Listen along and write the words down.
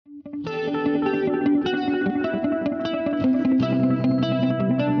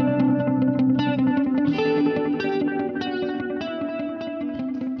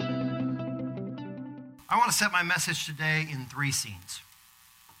set my message today in 3 scenes.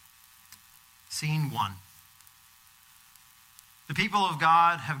 Scene 1. The people of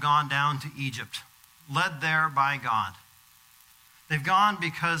God have gone down to Egypt, led there by God. They've gone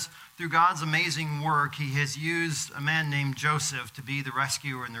because through God's amazing work, he has used a man named Joseph to be the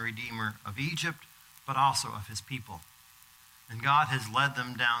rescuer and the redeemer of Egypt, but also of his people. And God has led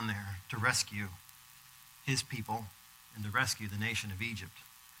them down there to rescue his people and to rescue the nation of Egypt.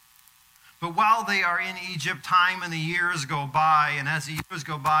 But while they are in Egypt, time and the years go by, and as the years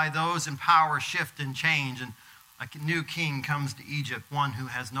go by, those in power shift and change, and a new king comes to Egypt, one who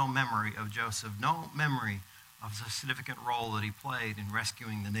has no memory of Joseph, no memory of the significant role that he played in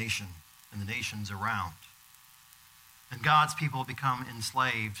rescuing the nation and the nations around. And God's people become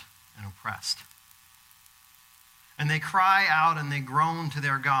enslaved and oppressed. And they cry out and they groan to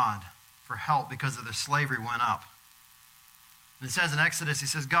their God for help because of their slavery went up. And it says in Exodus, he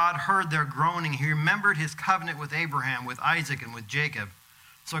says, God heard their groaning. He remembered his covenant with Abraham, with Isaac, and with Jacob.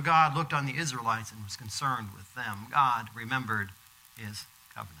 So God looked on the Israelites and was concerned with them. God remembered his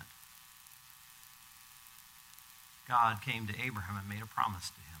covenant. God came to Abraham and made a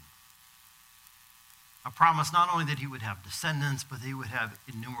promise to him. A promise not only that he would have descendants, but that he would have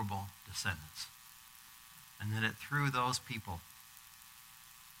innumerable descendants. And that through those people,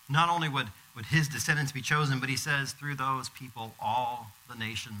 not only would his descendants be chosen, but he says through those people, all the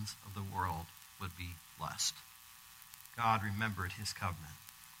nations of the world would be blessed. God remembered his covenant.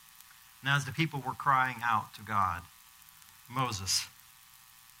 And as the people were crying out to God, Moses,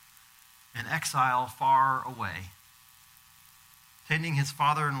 in exile far away, tending his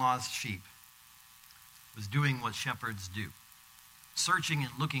father-in-law's sheep, was doing what shepherds do, searching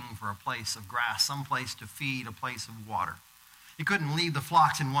and looking for a place of grass, some place to feed, a place of water. He couldn't leave the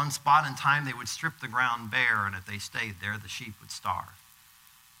flocks in one spot. In time, they would strip the ground bare, and if they stayed there, the sheep would starve.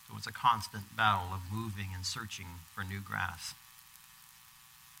 So it's a constant battle of moving and searching for new grass.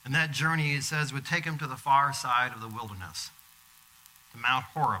 And that journey, it says, would take him to the far side of the wilderness, to Mount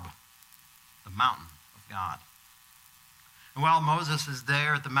Horeb, the mountain of God. And while Moses is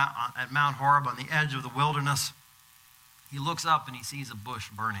there at Mount Horeb on the edge of the wilderness, he looks up and he sees a bush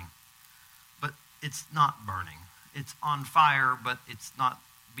burning. But it's not burning. It's on fire, but it's not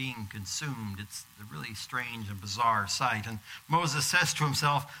being consumed. It's a really strange and bizarre sight. And Moses says to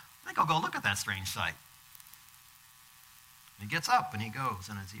himself, I think I'll go look at that strange sight. He gets up and he goes,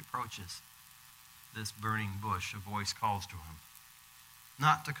 and as he approaches this burning bush, a voice calls to him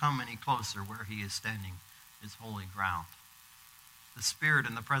not to come any closer. Where he is standing is holy ground. The Spirit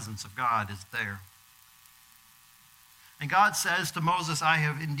and the presence of God is there. And God says to Moses, I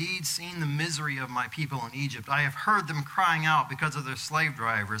have indeed seen the misery of my people in Egypt. I have heard them crying out because of their slave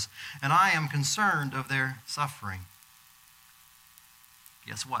drivers, and I am concerned of their suffering.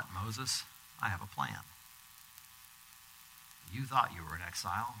 Guess what, Moses? I have a plan. You thought you were in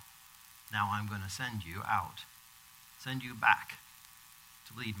exile. Now I'm going to send you out, send you back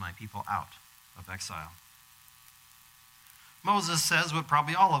to lead my people out of exile. Moses says what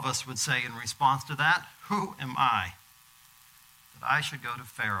probably all of us would say in response to that. Who am I that I should go to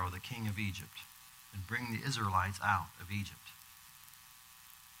Pharaoh, the king of Egypt, and bring the Israelites out of Egypt?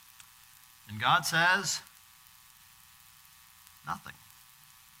 And God says, nothing.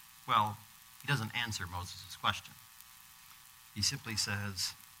 Well, he doesn't answer Moses' question. He simply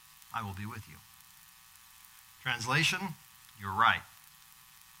says, I will be with you. Translation, you're right.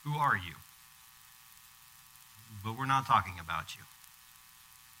 Who are you? But we're not talking about you.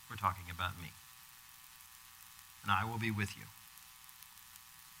 We're talking about me. And I will be with you.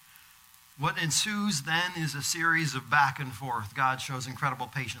 What ensues then is a series of back and forth. God shows incredible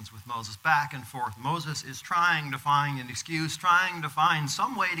patience with Moses. Back and forth. Moses is trying to find an excuse, trying to find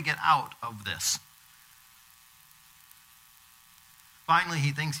some way to get out of this. Finally,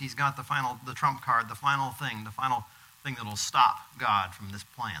 he thinks he's got the trump card, the final thing that'll stop God from this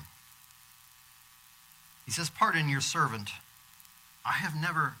plan. He says, pardon your servant. I have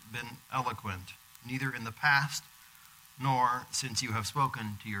never been eloquent, neither in the past nor since you have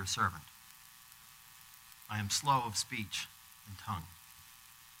spoken to your servant. I am slow of speech and tongue.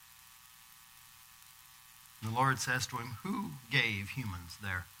 And the Lord says to him, who gave humans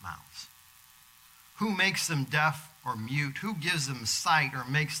their mouths? Who makes them deaf or mute? Who gives them sight or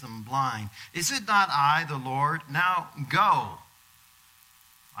makes them blind? Is it not I, the Lord? Now go.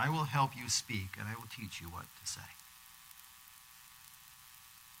 I will help you speak, and I will teach you what to say.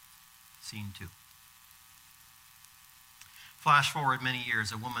 Scene 2. Flash forward many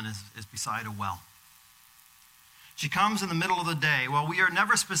years, a woman is beside a well. She comes in the middle of the day. Well, we are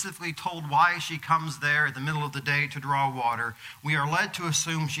never specifically told why she comes there in the middle of the day to draw water. We are led to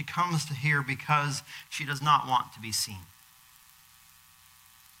assume she comes to here because she does not want to be seen.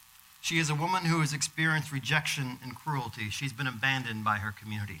 She is a woman who has experienced rejection and cruelty. She's been abandoned by her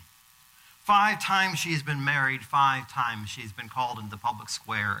community. 5 times she has been married. 5 times she's been called into the public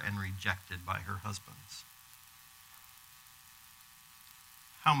square and rejected by her husbands.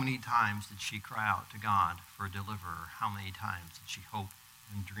 How many times did she cry out to God for a deliverer? How many times did she hope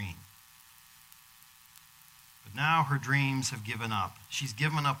and dream? But now her dreams have given up. She's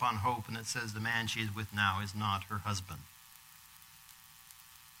given up on hope, and it says the man she is with now is not her husband.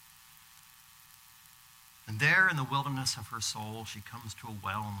 And there in the wilderness of her soul, she comes to a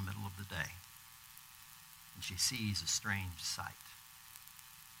well in the middle of the day, and she sees a strange sight.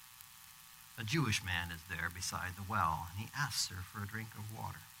 A Jewish man is there beside the well, and he asks her for a drink of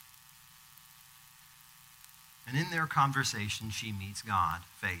water. And in their conversation, she meets God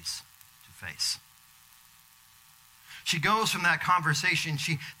face to face. She goes from that conversation,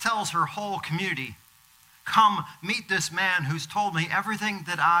 she tells her whole community, "Come meet this man who's told me everything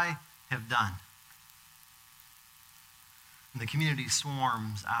that I have done." And the community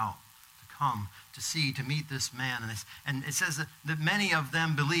swarms out to come to see, to meet this man. And it says that many of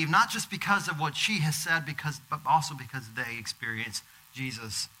them believe, not just because of what she has said, but also because they experience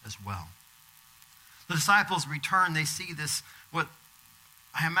Jesus as well. The disciples return. They see this, what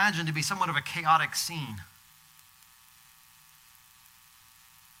I imagine to be somewhat of a chaotic scene.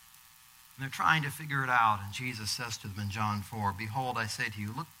 And they're trying to figure it out. And Jesus says to them in John 4, "Behold, I say to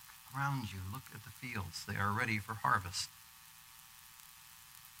you, look around you, look at the fields. They are ready for harvest."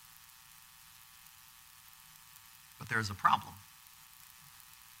 But there's a problem.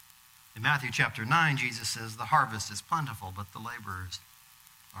 In Matthew chapter 9, Jesus says, "The harvest is plentiful, but the laborers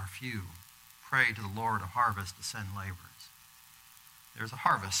are few. Pray to the Lord of harvest to send laborers." There's a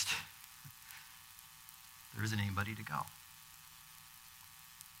harvest. There isn't anybody to go.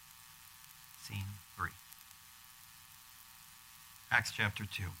 Scene 3. Acts chapter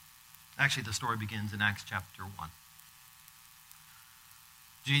 2. Actually, the story begins in Acts chapter 1.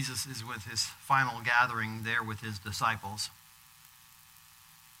 Jesus is with his final gathering there with his disciples.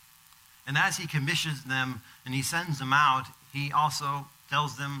 And as he commissions them and he sends them out, he also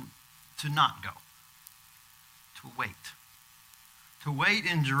tells them to not go, to wait. To wait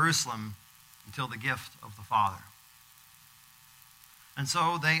in Jerusalem until the gift of the Father. And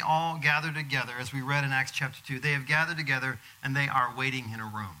so they all gather together, as we read in Acts chapter 2. They have gathered together and they are waiting in a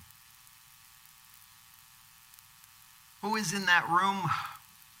room. Who is in that room?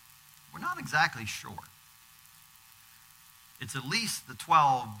 We're not exactly sure. It's at least the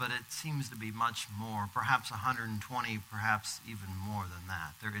 12, but it seems to be much more, perhaps 120, perhaps even more than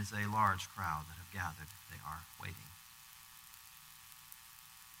that. There is a large crowd that have gathered. They are waiting.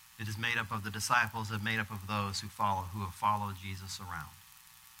 It is made up of the disciples and made up of those who have followed Jesus around.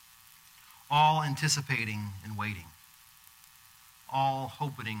 All anticipating and waiting. All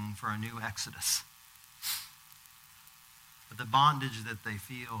hoping for a new exodus. But the bondage that they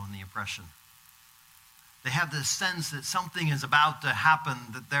feel and the oppression. They have this sense that something is about to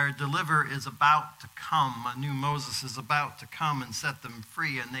happen, that their deliverer is about to come. A new Moses is about to come and set them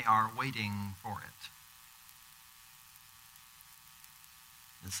free, and they are waiting for it.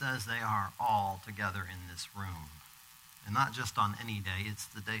 It says they are all together in this room. And not just on any day, it's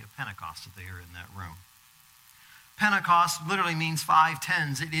the day of Pentecost that they are in that room. Pentecost literally means 5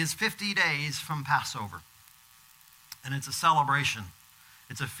 tens. It is 50 days from Passover. And it's a celebration.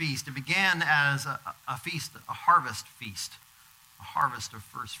 It's a feast. It began as a feast, a harvest feast, a harvest of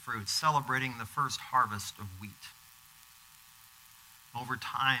first fruits, celebrating the first harvest of wheat. Over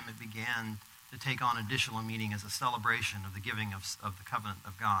time, it began to take on additional meaning as a celebration of the giving of the covenant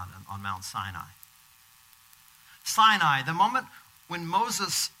of God on Mount Sinai. Sinai, the moment when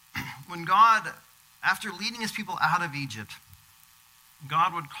God, after leading his people out of Egypt,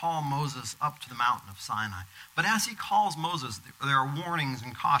 God would call Moses up to the mountain of Sinai. But as he calls Moses, there are warnings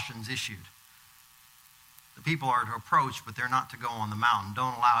and cautions issued. The people are to approach, but they're not to go on the mountain.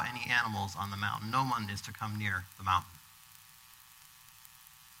 Don't allow any animals on the mountain. No one is to come near the mountain.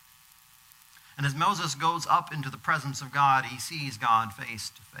 And as Moses goes up into the presence of God, he sees God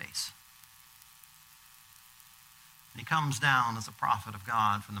face to face. And he comes down as a prophet of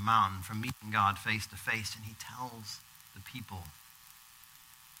God from the mountain, from meeting God face to face, and he tells the people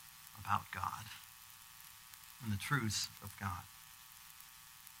about God and the truths of God.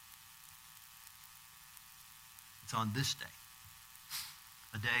 It's on this day,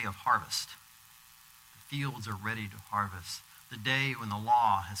 a day of harvest. The fields are ready to harvest. the day when the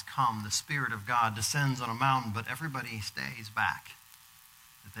law has come, the Spirit of God descends on a mountain, but everybody stays back.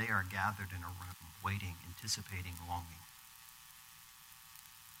 That they are gathered in a room, waiting, anticipating, longing.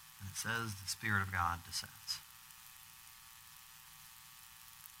 And it says the Spirit of God descends.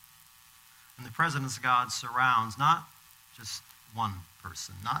 And the presence of God surrounds not just one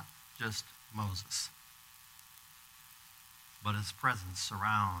person, not just Moses, but his presence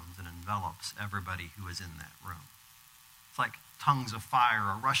surrounds and envelops everybody who is in that room. It's like tongues of fire,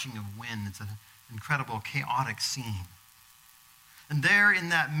 a rushing of wind. It's an incredible, chaotic scene. And there in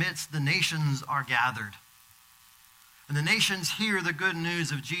that midst, the nations are gathered. And the nations hear the good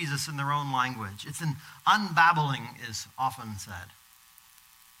news of Jesus in their own language. It's an unbabbling, is often said.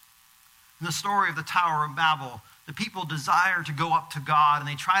 In the story of the Tower of Babel, the people desire to go up to God, and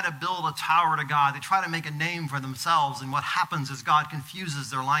they try to build a tower to God. They try to make a name for themselves, and what happens is God confuses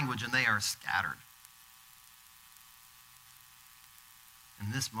their language, and they are scattered.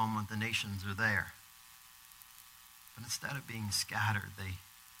 In this moment, the nations are there. But instead of being scattered,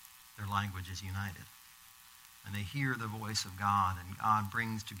 their language is united. And they hear the voice of God, and God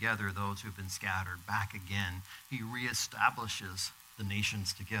brings together those who have been scattered back again. He reestablishes the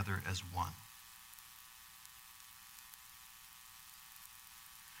nations together as one.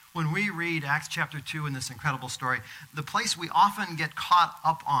 When we read Acts chapter 2 in this incredible story, the place we often get caught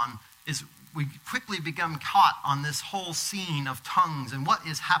up on is we quickly become caught on this whole scene of tongues and what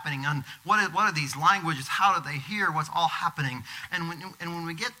is happening, and what are these languages, how do they hear what's all happening. And when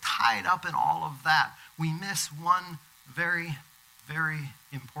we get tied up in all of that, we miss one very, very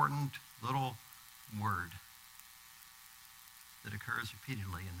important little word that occurs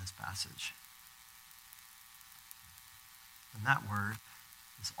repeatedly in this passage. And that word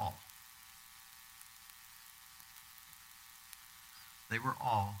is all. They were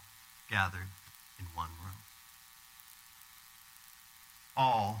all gathered in one room.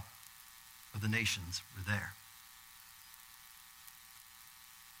 All of the nations were there.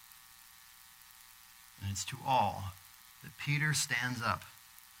 And it's to all that Peter stands up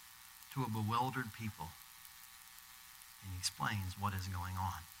to a bewildered people and he explains what is going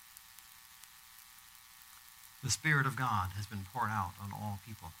on. The Spirit of God has been poured out on all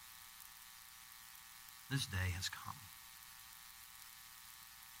people. This day has come.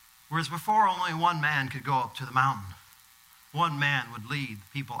 Whereas before only one man could go up to the mountain. One man would lead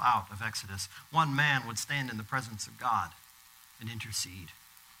the people out of Exodus. One man would stand in the presence of God and intercede.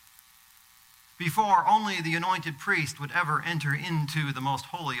 Before, only the anointed priest would ever enter into the most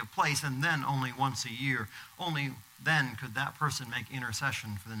holy of places, and then only once a year. Only then could that person make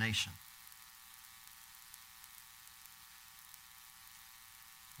intercession for the nation.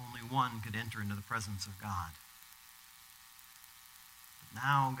 Only one could enter into the presence of God. But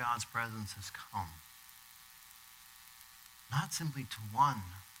now God's presence has come. Not simply to one,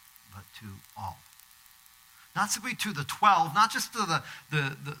 but to all. Not simply to the 12, not just to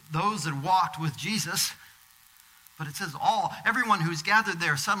those that walked with Jesus, but it says all. Everyone who's gathered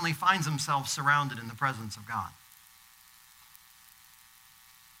there suddenly finds themselves surrounded in the presence of God.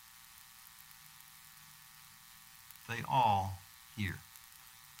 They all hear.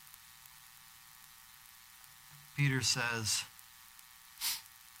 Peter says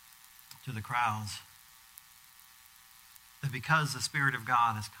to the crowds that because the Spirit of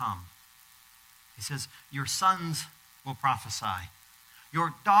God has come, he says, your sons will prophesy.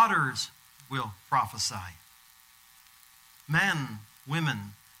 Your daughters will prophesy. Men, women,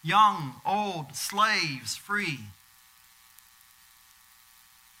 young, old, slaves, free.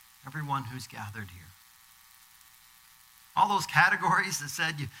 Everyone who's gathered here. All those categories that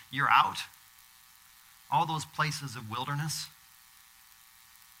said you're out. All those places of wilderness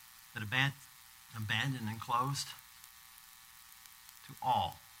that abandoned and closed. To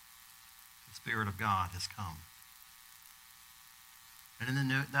all, the Spirit of God has come. And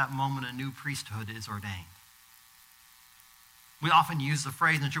in that moment, a new priesthood is ordained. We often use the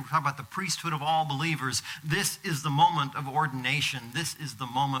phrase in the church, we talk about the priesthood of all believers. This is the moment of ordination. This is the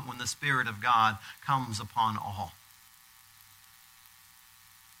moment when the Spirit of God comes upon all.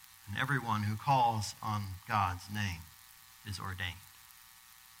 And everyone who calls on God's name is ordained.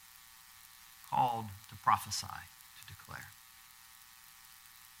 Called to prophesy, to declare.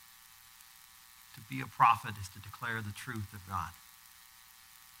 To be a prophet is to declare the truth of God.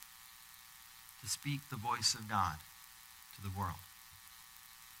 To speak the voice of God to the world.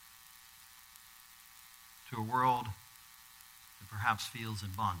 To a world that perhaps feels in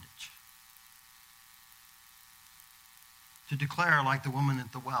bondage. To declare like the woman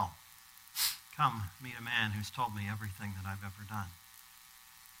at the well, come meet a man who's told me everything that I've ever done.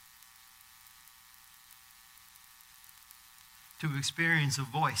 to experience a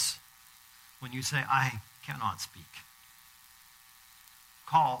voice when you say, I cannot speak.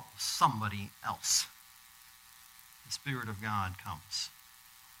 Call somebody else. The Spirit of God comes.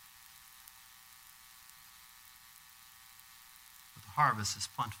 But the harvest is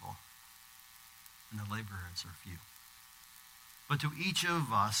plentiful, and the laborers are few. But to each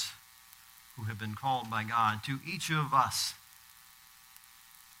of us who have been called by God, to each of us,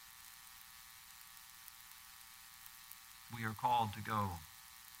 we are called to go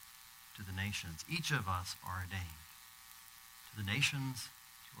to the nations. Each of us are ordained to the nations,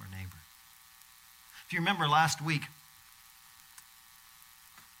 to our neighbor. If you remember last week,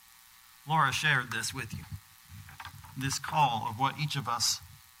 Laura shared this with you, this call of what each of us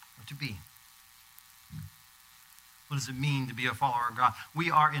are to be. What does it mean to be a follower of God? We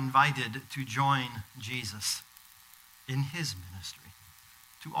are invited to join Jesus in his ministry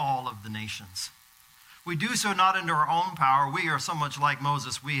to all of the nations. We do so not under our own power. We are so much like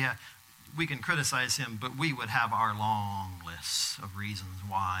Moses, we can criticize him, but we would have our long lists of reasons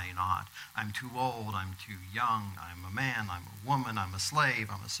why not. I'm too old, I'm too young, I'm a man, I'm a woman, I'm a slave,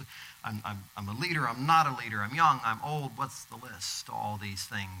 I'm a leader, I'm not a leader, I'm young, I'm old. What's the list? All these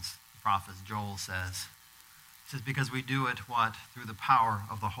things, the prophet Joel says. He says, because we do it, what? Through the power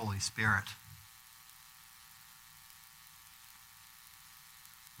of the Holy Spirit.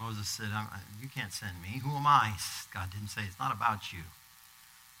 Moses said, you can't send me. Who am I? God didn't say, it's not about you.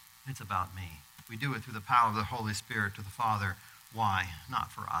 It's about me. We do it through the power of the Holy Spirit to the Father. Why?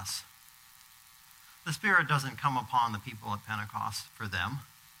 Not for us. The Spirit doesn't come upon the people at Pentecost for them.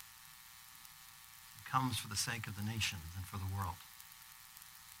 It comes for the sake of the nations and for the world.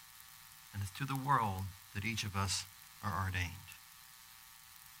 And it's to the world that each of us are ordained.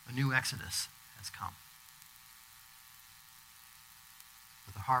 A new exodus has come.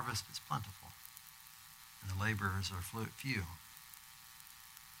 But the harvest is plentiful, and the laborers are few.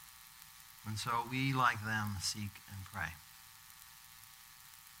 And so we, like them, seek and pray.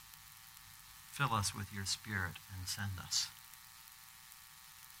 Fill us with your Spirit and send us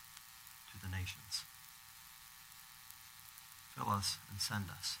to the nations. Fill us and send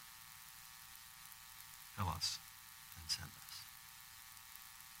us. Fill us and send us.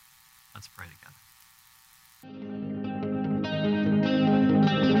 Let's pray together.